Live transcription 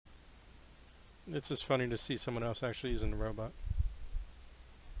It's just funny to see someone else actually using the robot.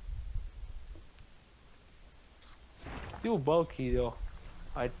 Still bulky though.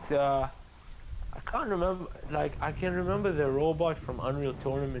 I can't remember. Like I can remember the robot from Unreal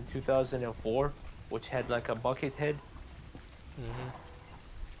Tournament 2004, which had like a bucket head. Hmm.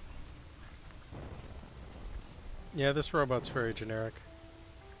 Yeah, this robot's very generic.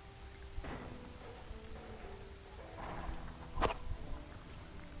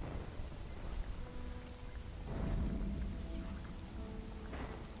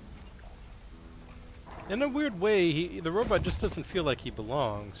 In a weird way, the robot just doesn't feel like he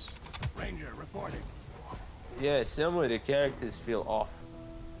belongs. Ranger reporting. Yeah, some of the characters feel off.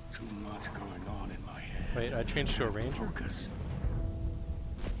 Too much going on in my head. Wait, I changed to a ranger? Focus.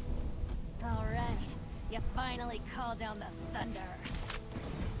 All right, you finally called down the thunder.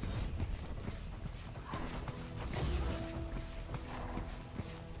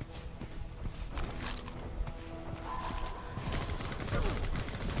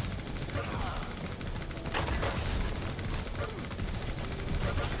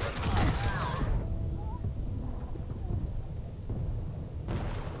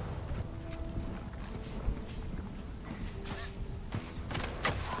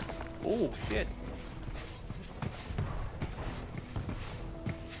 Oh shit.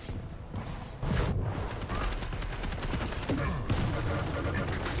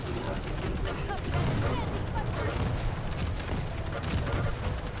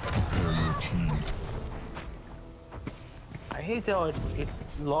 I hate how it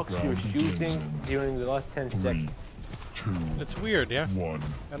locks your shooting during the last 10 seconds. 2, It's weird, yeah? 1.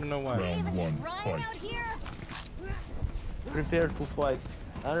 I don't know why. Round 1. Ryan Fight. out here? Prepare to fight.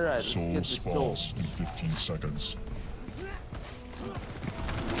 Alright, let's Soul get the soul. spawns in 15 seconds.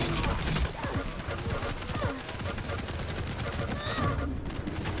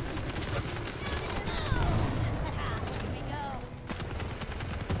 Here we go.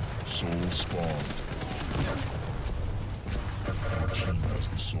 Soul spawned. Your team has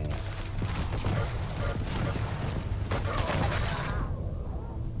the soul.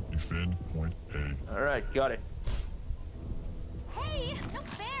 Defend point A. Alright, got it. Hey, no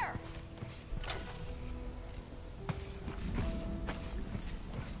fair.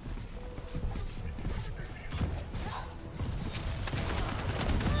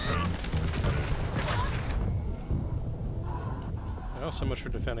 Oh, so much for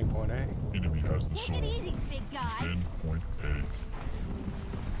defending point A. Enemy has the Take soul. it easy, big guy. Defend point A.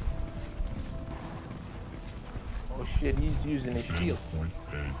 Oh shit, he's using his shield. Defend point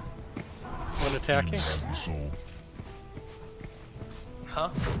A. When attacking? Enemy has the soul. Huh?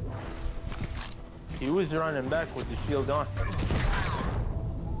 He was running back with the shield on.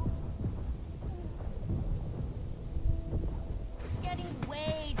 It's getting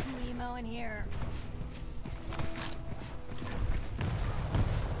way too emo in here.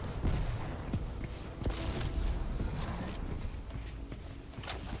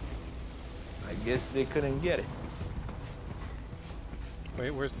 I guess they couldn't get it.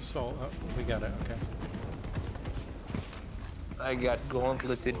 Wait, where's the soul? Oh, we got it, okay. I got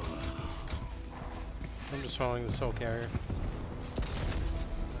gauntleted. I'm just following the soul carrier.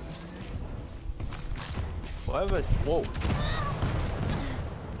 Whatever. Whoa.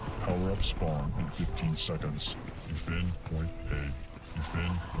 Power up spawn in 15 seconds. Defend point A.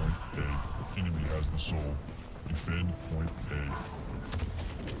 Defend point A. Enemy has the soul. Defend point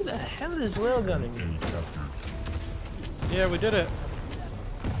A. Who the hell is railgunning me? A captured. Yeah, we did it.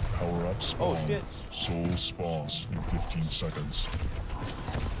 Power up spawn. Oh shit. Soul spawns in 15 seconds.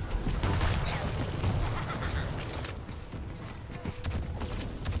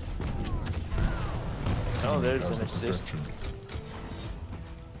 Oh, Enemy there's has an the assist. protection.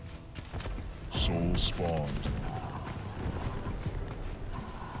 Soul spawned.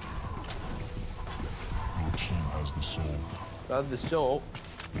 Your team has the soul. Got the soul.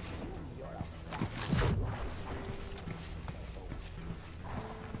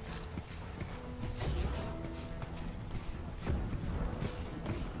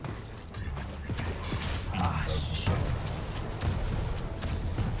 Enemy has the soul.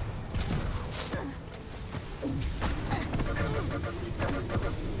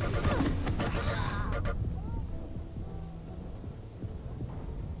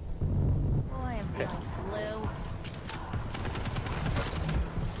 Oh, I am feeling blue.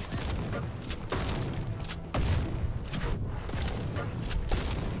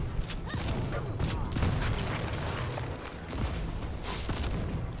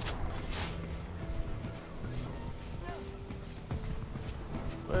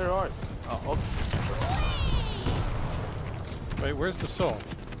 Where are you? Oh, okay. Wait, where's the soul?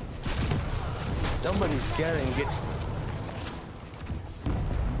 Somebody's carrying it.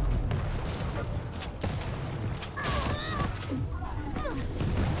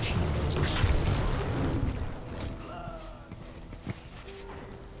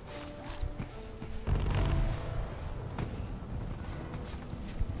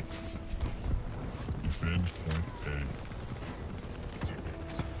 Defend point A.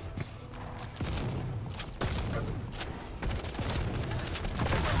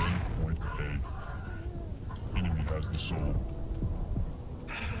 Defend point A. Enemy has the soul.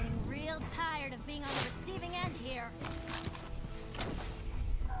 I'm getting real tired of being on the receiving end here.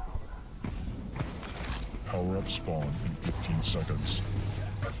 Power up spawn in 15 seconds.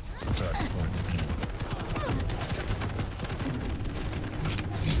 Attack point B.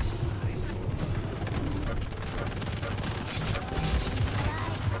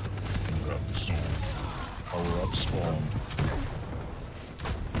 You have the soul. Power up spawn.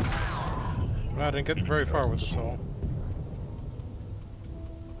 Well, I didn't get very far with the soul.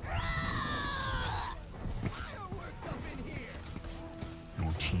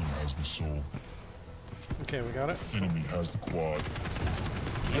 Your team has the soul. Okay, we got it. Enemy has the quad.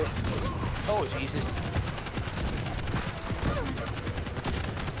 Yep. Oh, Jesus.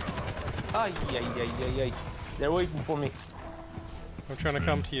 Ay, ay, ay, ay, ay. They're waiting for me. I'm trying to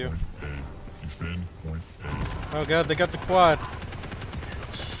come to you. Point A. Defend point A. Oh god, they got the quad.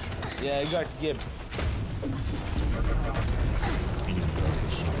 Yeah, I got Gib. Enemy has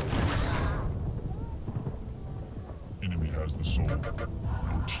the soul. Enemy has the soul. Your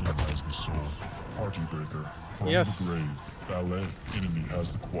team has the soul. Party breaker. From Yes. the grave. Ballet. Enemy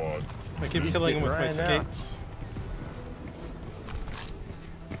has the quad. I keep He's killing him with my getting right now. skates.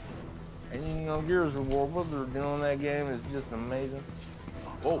 Anything on Gears of War, what they're doing in that game is just amazing.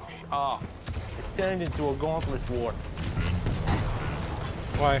 Oh, it's turned into a gauntlet war.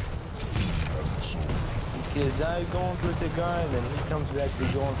 Why? Enemy has the soul. Because I gauntlet the guy, and then he comes back to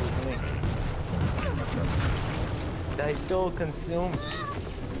gauntlet me. Thy soul consumed.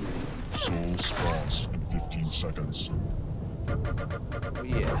 Soul spawns in 15 seconds. Oh,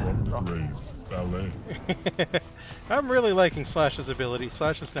 yeah. From the grave. Ballet. I'm really liking Slash's ability.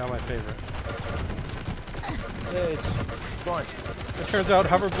 Slash is now my favorite. Yeah, it's fun. It turns out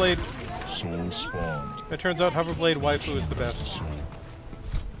Hoverblade. Soul spawned. It turns out Hoverblade waifu is the best Soul.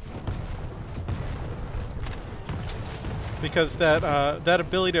 because that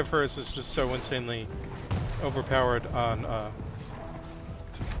ability of hers is just so insanely overpowered on.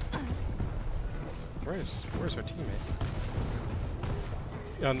 Where's our teammate?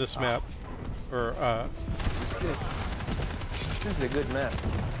 On this map, or This is a good map.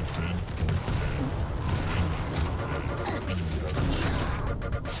 Defend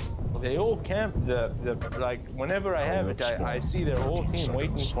point They all camp like whenever I have it, I see their whole team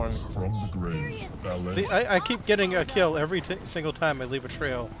waiting for me. A. From the grave. Ballet. see, I keep getting a kill every single time I leave a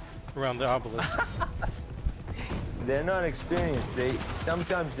trail around the obelisk. They're not experienced.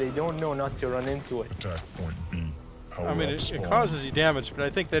 Sometimes they don't know not to run into it. Attack point B. Power I mean, up it spawn. causes you damage, but I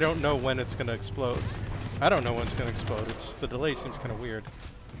think they don't know when it's going to explode. I don't know when it's going to explode. The delay seems kind of weird.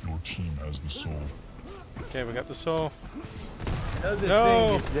 Your team has the soul. Okay, we got the soul. Another No.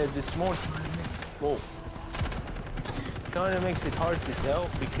 thing is that the small kind of makes it hard to tell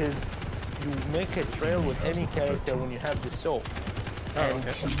because you make a trail with any character when you have the soul. Oh, And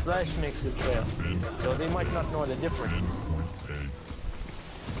okay. Slash makes a trail. So they might not know the difference. Defend point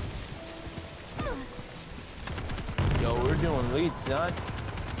A. Yo, we're doing leads, son.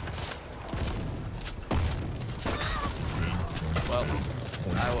 Well,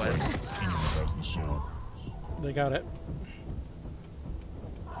 I was. Enemy has the soul. They got it.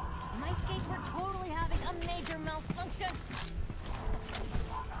 My skates were totally having a major malfunction.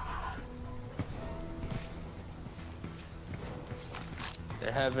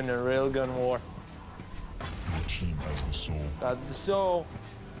 They're having a railgun war. Your team has the soul. Got the soul.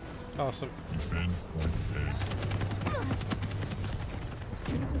 Awesome. Defend point A.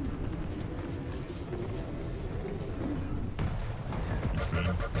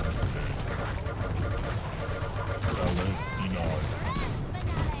 Defend point A. Ballet denied.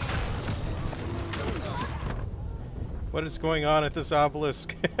 What is going on at this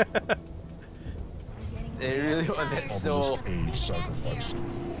obelisk? They really want that soul. Obelisk A sacrificed.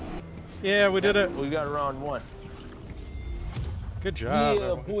 Yeah, we did it. We got round one. Good job. Yeah,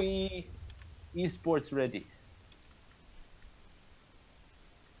 everyone. boy. Esports ready.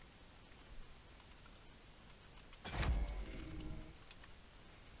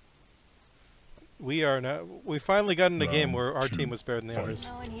 We are now. We finally got in a game Round where our two, team was better than the fight. others.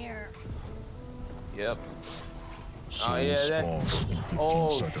 No in here. Yep. Soul yeah, that- spawns in 15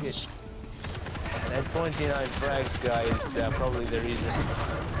 Oh, seconds. That 29 frags guy is probably the reason.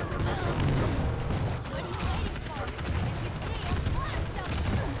 What are you waiting for? If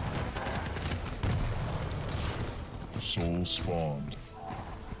you see him, blast him! Soul spawned.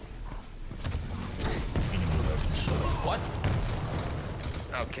 Enemy has the soul. What?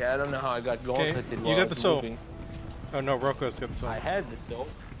 Okay, I don't know how I got gauntleted you while got I the was soul. moving. Oh no, Rocco's got the soul. I had the soul.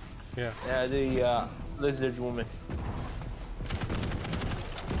 Yeah. Yeah, the lizard woman.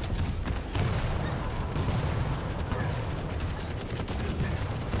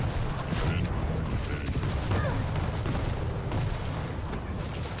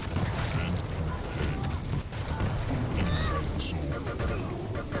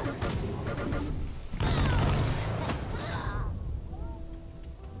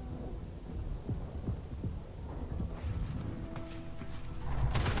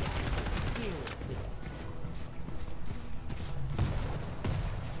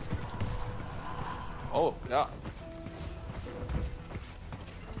 Oh, yeah.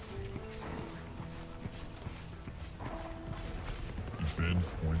 Defend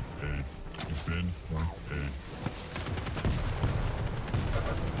point A. Defend point A.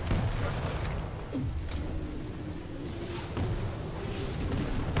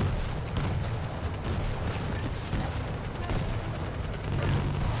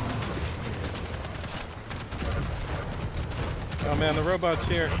 Oh man, the robot's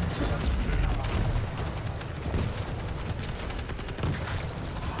here.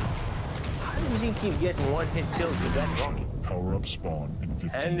 How does he keep getting one-hit kills with that rocket? Power up spawn in 15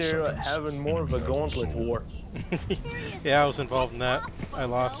 And they're seconds. having more of a Enemy has the gauntlet soul. war. Seriously, Yeah, I was involved in that. awful, I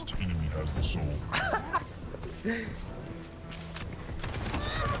lost. Enemy has the soul.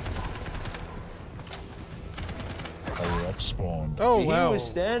 Power up spawned. Oh He wow. was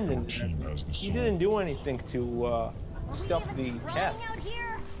standing Your team there. has the He soul. didn't do anything to Are we stop even the trying cat. out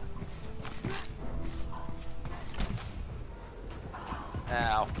here?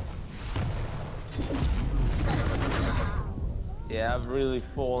 Ow. Yeah, I've really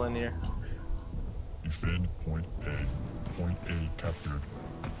fallen here. Defend point A. Point A captured.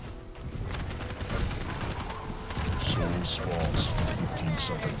 Soul spawns in 15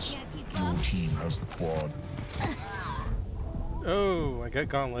 seconds. Can't keep Your up. team has the quad. Oh, I got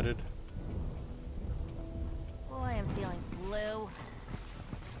gauntleted. Boy, I'm feeling blue.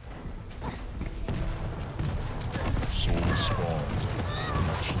 Soul spawned.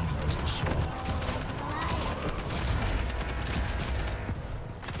 Your team has the soul.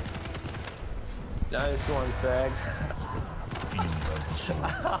 Nice one, Fags. Enemy has the soul.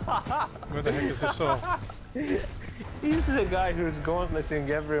 Where the heck is the soul? He's the guy who's gauntleting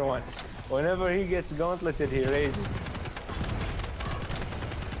everyone. Whenever he gets gauntleted, he rages.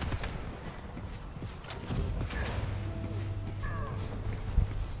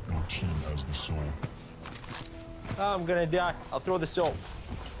 Your team has the soul. Oh, I'm gonna die. I'll throw the soul.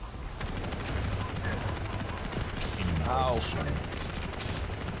 Enemy Ow. has the soul.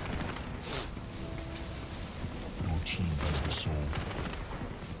 Your team has the soul.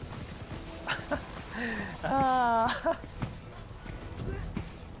 Ah.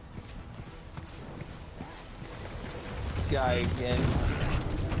 Guy again.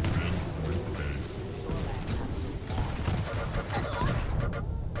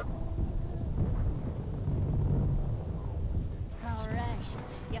 All right,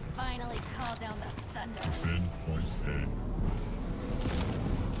 you finally called down the thunder. Defend point A.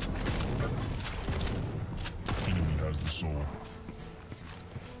 Enemy has the soul.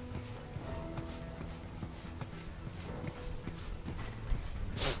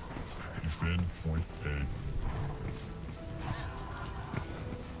 Defend point A.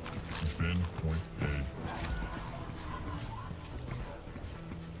 Defend point A.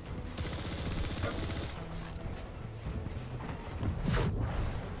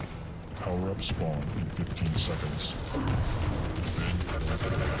 Power up spawn in 15 seconds. Defend point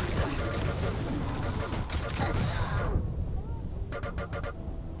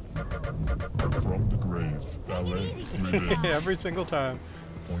A. From the grave, ballet, breathe in. Every single time.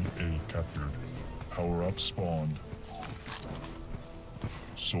 Point A captured. Power up spawned.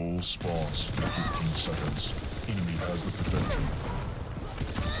 Soul spawns in 15 seconds. Enemy has the protection.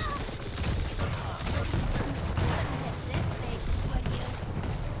 This face, would you?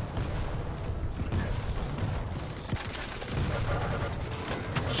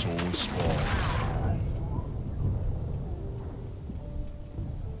 Soul spawned.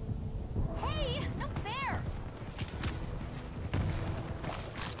 Hey, no fair.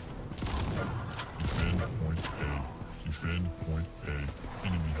 Defend point A. Defend point A.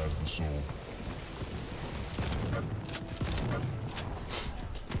 Enemy has the soul.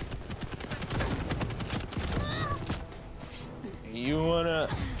 You wanna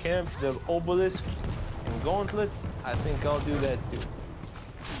camp the obelisk and gauntlet? I think I'll do that too.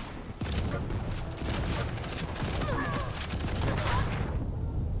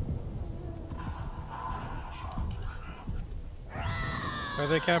 Are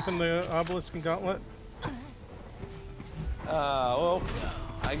they camping the obelisk and gauntlet? Well,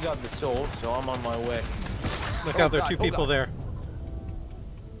 I got the soul, so I'm on my way. Look Oh out, there are God, two oh people God. there.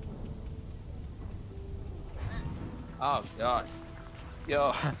 Oh God.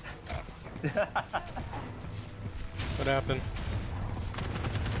 Yo. What happened?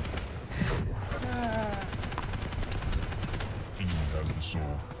 Enemy has the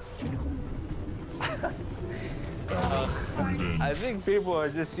soul. I think people are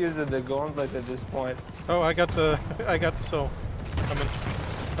just using the gauntlet at this point. Oh, I got the soul. Coming.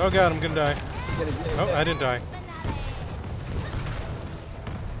 Oh god, I'm gonna die. Get it, Oh, I didn't die.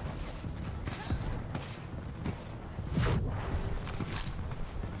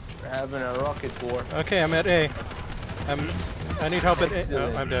 We're having a rocket war. Okay, I'm at A. I need help at A. Oh,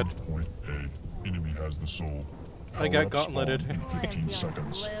 Excellent. I'm dead. Point A. Enemy has the soul. I got Power up gauntleted. spawn in 15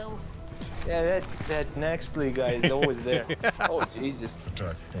 seconds. Blue. Yeah, that Nextly guy is always there. Oh Jesus.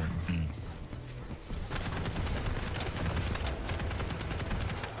 Attack point B.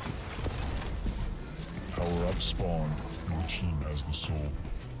 Power up spawn. Your team has the soul.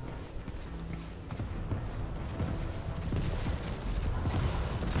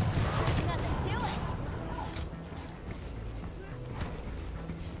 There's nothing to it.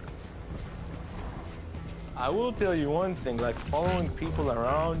 I will tell you one thing, like following people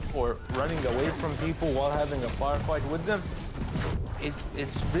around or running away from people while having a firefight with them,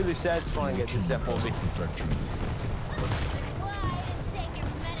 it's really satisfying at this FOB. Protection. Quiet and take your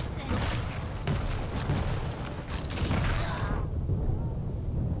medicine.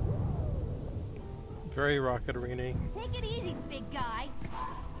 Very rocket arena. Take it easy, big guy.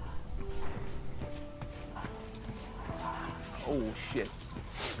 Oh shit.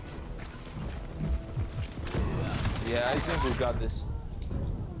 Yeah, I think we got this.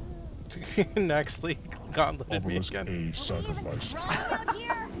 Nextly gauntleted me Obelisk again. A Are we even sacrificed. trying out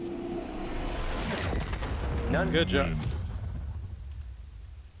here? None. Good job. Win.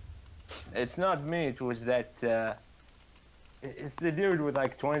 It's not me, it was that, it's the dude with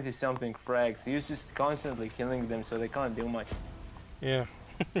like 20 something frags. He's just constantly killing them so they can't do much. Yeah.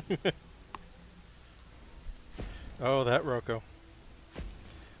 Oh, that Rocco.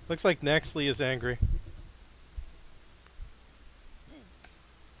 Looks like Nextly is angry.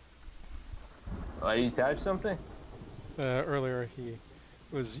 Oh, you typed something? Earlier he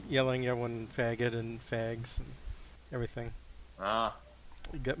was yelling everyone faggot and fags and everything. Ah.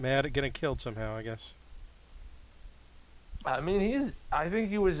 He got mad at getting killed somehow, I guess. I mean, I think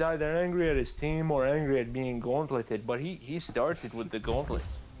he was either angry at his team or angry at being gauntleted, but he started with the gauntlets.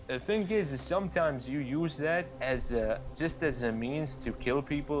 The thing is sometimes you use that as just as a means to kill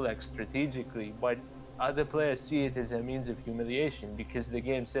people, like strategically, but other players see it as a means of humiliation because the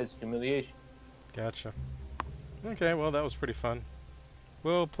game says humiliation. Gotcha. Okay, well that was pretty fun.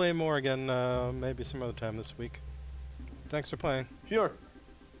 We'll play more again, maybe some other time this week. Thanks for playing. Sure.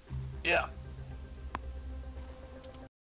 Yeah.